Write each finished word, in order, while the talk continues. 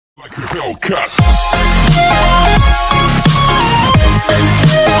Like a Hellcat.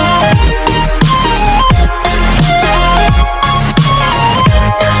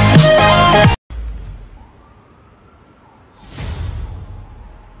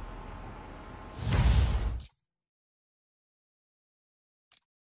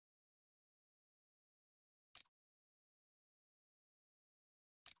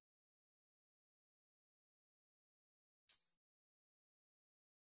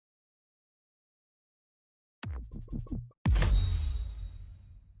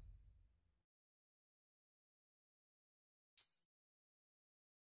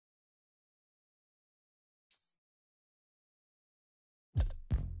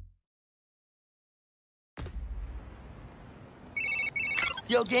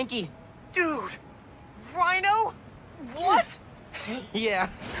 Yo, Genki. Dude! Rhino? What? Yeah.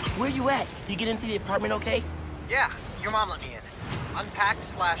 Where you at? You get into the apartment okay? Yeah, your mom let me in.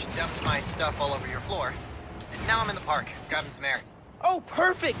 Unpacked/dumped my stuff all over your floor. And now I'm in the park, grabbing some air. Oh,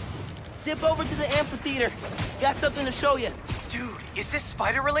 perfect. Dip over to the amphitheater. Got something to show you. Dude, is this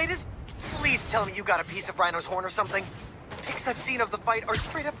spider related? Please tell me you got a piece of Rhino's horn or something. Pics I've seen of the fight are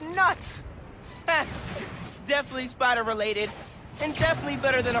straight up nuts. Definitely spider related. And definitely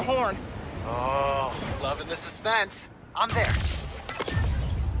better than a horn. Oh, loving the suspense. I'm there.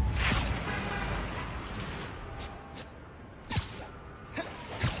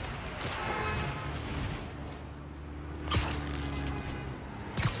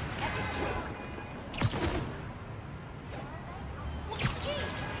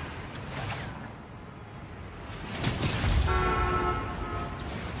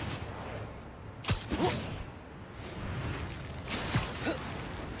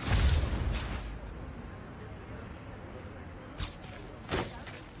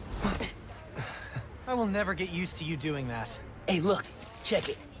 I will never get used to you doing that. Hey, look. Check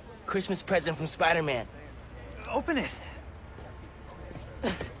it. Christmas present from Spider-Man. Open it.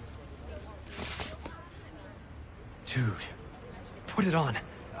 Dude, put it on.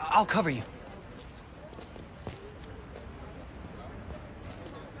 I'll cover you.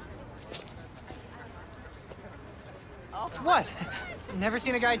 What? Never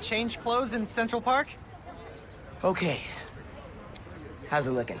seen a guy change clothes in Central Park? Okay. How's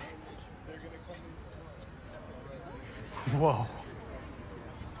it looking? Whoa.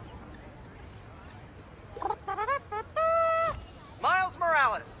 Miles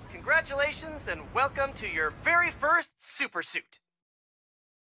Morales, congratulations and welcome to your very first super suit.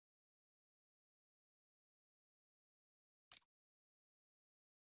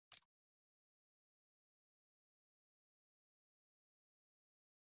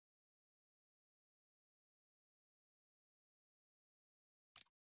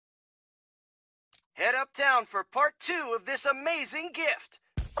 Head uptown for part 2 of this amazing gift.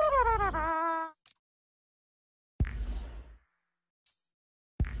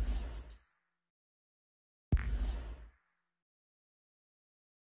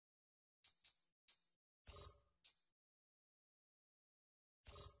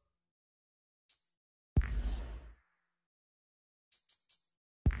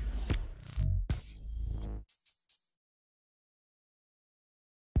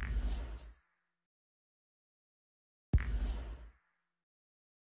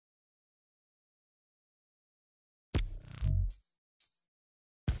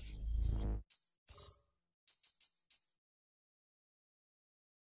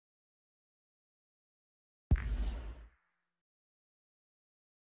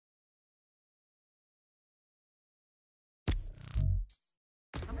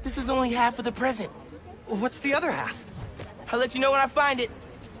 This is only half of the present. What's the other half? I'll let you know when I find it.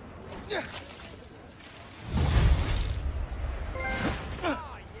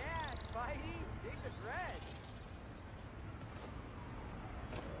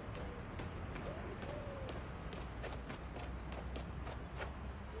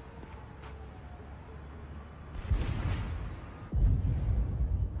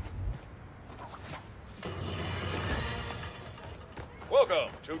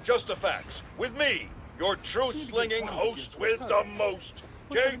 Welcome to Just the Facts with me, your truth-slinging host with the most,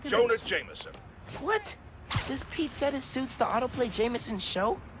 J. Jonah Jameson. What? This Pete said it suits the autoplay Jameson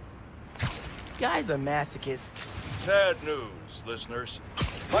show? Guy's a masochist. Sad news, listeners.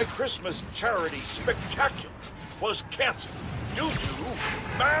 My Christmas charity spectacular was canceled due to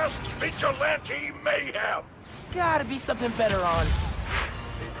masked vigilante mayhem. Gotta be something better on.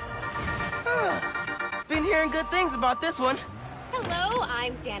 Been hearing good things about this one. Hello,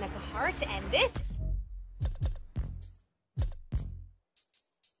 I'm Danica Hart, and this...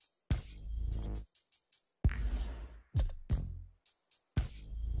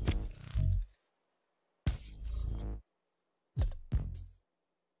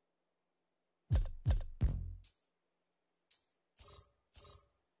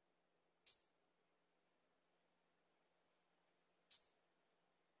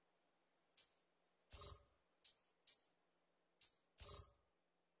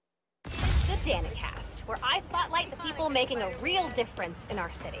 where I spotlight the people making a real difference in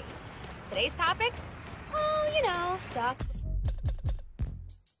our city. Today's topic? Oh, you know, stuff.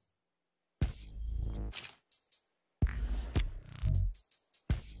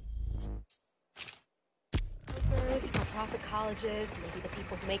 For-profit colleges, maybe the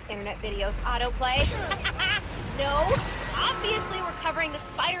people who make internet videos autoplay. No, obviously we're covering the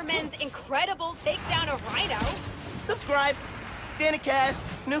Spider-Man's incredible takedown of Rhino. Subscribe. DanaCast,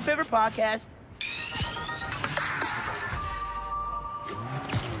 new favorite podcast.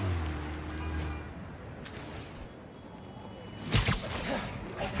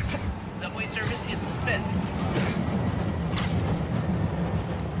 Subway service is suspended.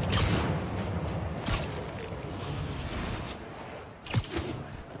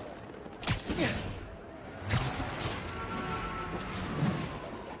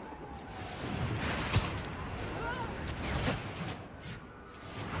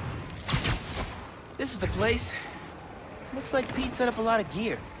 This is the place. Looks like Pete set up a lot of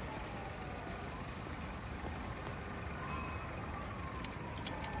gear.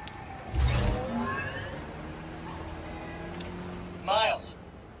 Miles,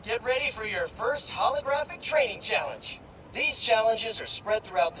 get ready for your first holographic training challenge. These challenges are spread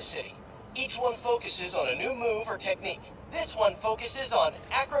throughout the city. Each one focuses on a new move or technique. This one focuses on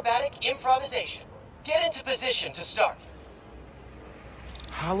acrobatic improvisation. Get into position to start.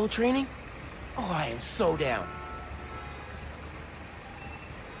 Holo training? Oh, I am so down.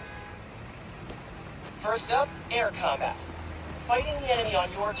 First up, air combat. Fighting the enemy on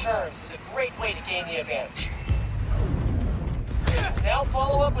your terms is a great way to gain the advantage. Now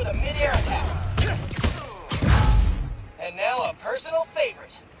follow up with a mid-air attack. And now a personal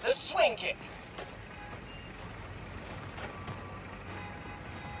favorite, the swing kick.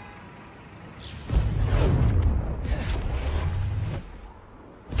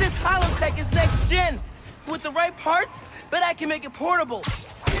 This holotech is next gen. With the right parts, bet I can make it portable.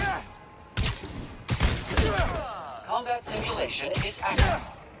 Combat simulation is active.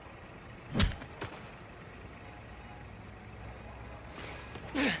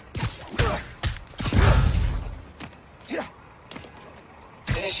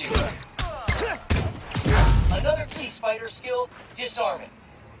 Initiate. Another key spider skill, disarming.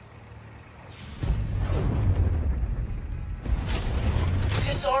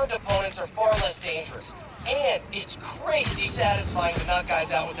 Disarmed opponents are far less dangerous, and it's crazy satisfying to knock guys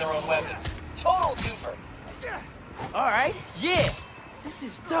out with their own weapons. Total twofer. All right, yeah. This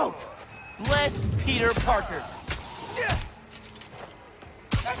is dope. Bless Peter Parker.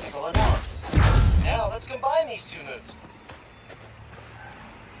 Technical analysis. Now let's combine these two moves.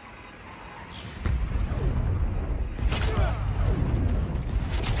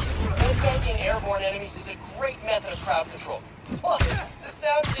 Banking airborne enemies is a great method of crowd control. Plus, the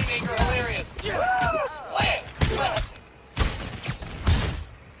sounds they make are hilarious. Slam! Slam!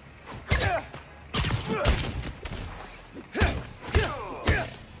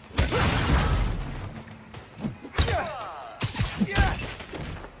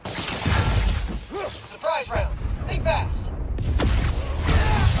 Surprise round. Think fast.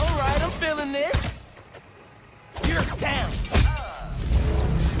 All right, I'm feeling this. You're down.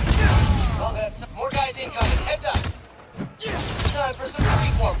 Well, that's more guys incoming. Heads up. Time for some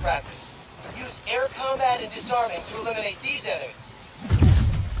freeform practice. Use air combat and disarming to eliminate these enemies.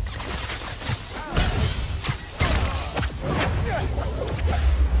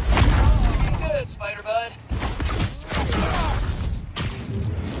 Looking good, Spider Bud.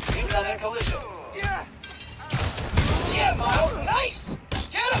 Incoming collision. Yeah, Miles, nice!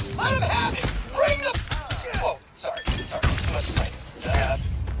 Get him! Let him have it! Bring the... Whoa, sorry, too much fight.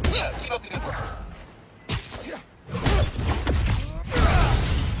 Yeah, keep up the good work.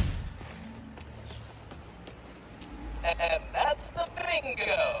 And that's the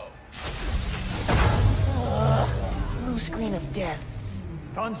bingo! Blue screen of death.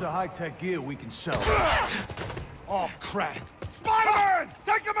 Tons of high-tech gear we can sell. Oh, crap. Spider-Man!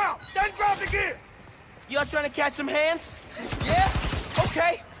 Take him out! Then grab the gear! Y'all trying to catch some hands? Yeah?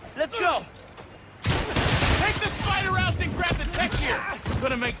 Okay, let's go. Take the spider out, then grab the tech gear.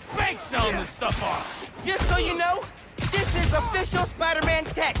 Gonna make bank selling this stuff off. Just so you know, this is official Spider-Man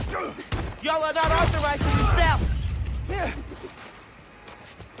tech. Y'all are not authorized to sell.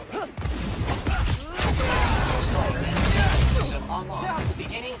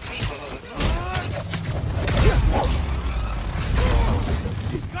 Beginning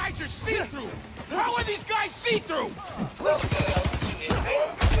These guys are see-through. How are these guys see-through?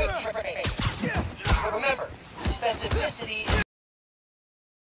 Remember, specificity